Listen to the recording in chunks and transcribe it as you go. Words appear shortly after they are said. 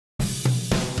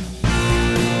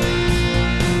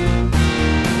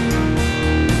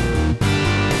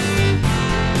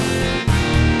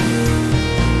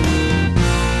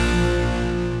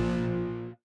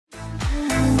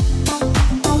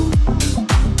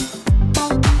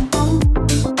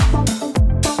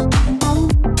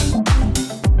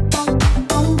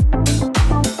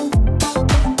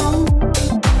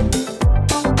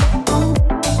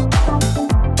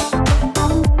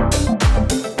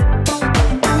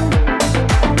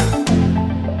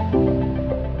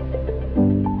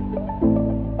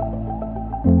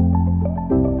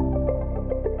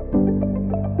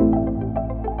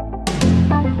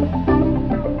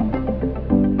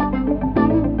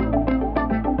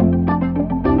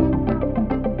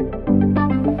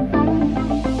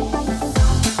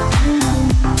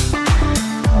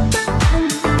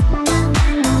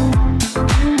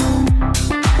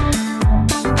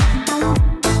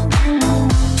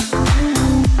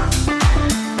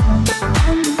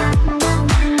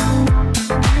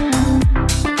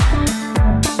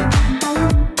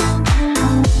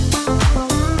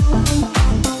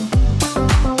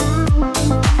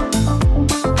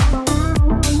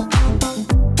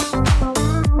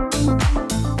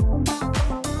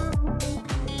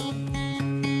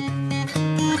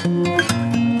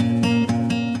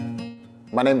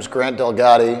My name is Grant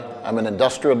Delgatti. I'm an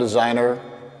industrial designer,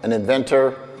 an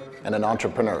inventor, and an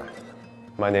entrepreneur.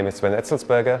 My name is Sven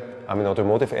Etzelsberger. I'm an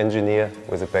automotive engineer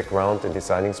with a background in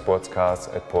designing sports cars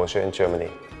at Porsche in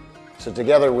Germany. So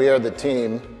together we are the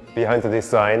team behind the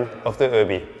design of the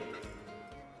URB-E.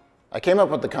 I came up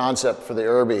with the concept for the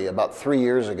URB-E about 3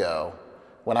 years ago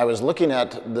when I was looking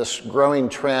at this growing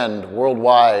trend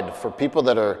worldwide for people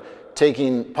that are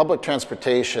taking public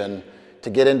transportation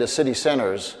to get into city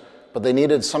centers, but they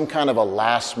needed some kind of a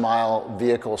last mile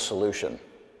vehicle solution.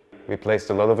 We placed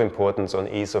a lot of importance on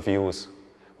ease of use.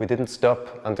 We didn't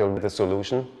stop until the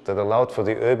solution that allowed for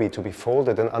the URB-E to be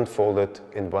folded and unfolded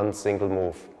in one single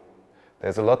move.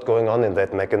 There's a lot going on in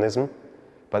that mechanism,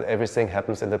 but everything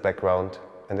happens in the background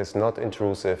and is not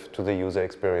intrusive to the user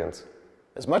experience.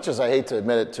 As much as I hate to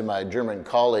admit it to my German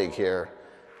colleague here,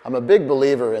 I'm a big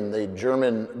believer in the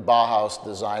German Bauhaus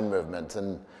design movement,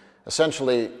 and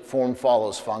essentially form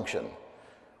follows function.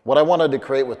 What I wanted to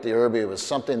create with the URB-E was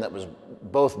something that was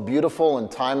both beautiful and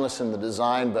timeless in the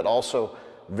design, but also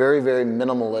very, very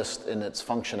minimalist in its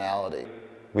functionality.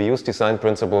 We use design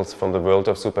principles from the world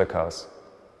of supercars.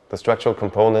 The structural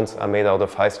components are made out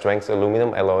of high-strength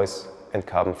aluminum alloys and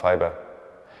carbon fiber.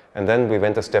 And then we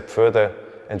went a step further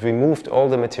and removed all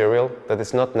the material that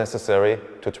is not necessary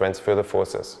to transfer the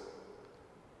forces.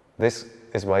 This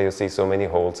is why you see so many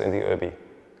holes in the URB-E,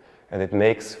 and it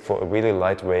makes for a really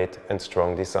lightweight and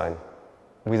strong design.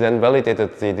 We then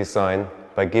validated the design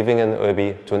by giving an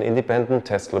URB-E to an independent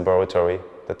test laboratory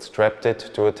that strapped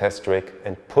it to a test rig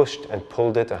and pushed and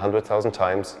pulled it 100,000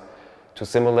 times to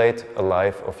simulate a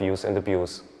life of use and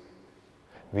abuse.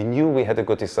 We knew we had a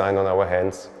good design on our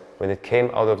hands when it came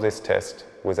out of this test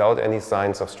without any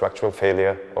signs of structural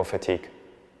failure or fatigue.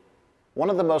 One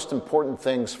of the most important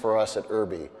things for us at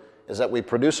URB-E is that we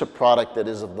produce a product that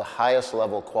is of the highest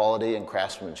level quality and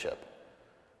craftsmanship.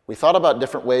 We thought about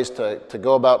different ways to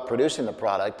go about producing the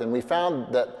product, and we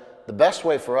found that the best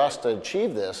way for us to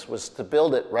achieve this was to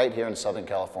build it right here in Southern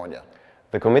California.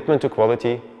 The commitment to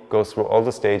quality goes through all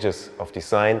the stages of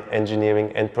design,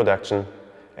 engineering and production,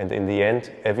 and in the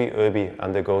end every URB-E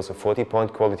undergoes a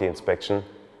 40-point quality inspection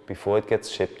before it gets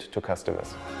shipped to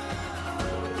customers.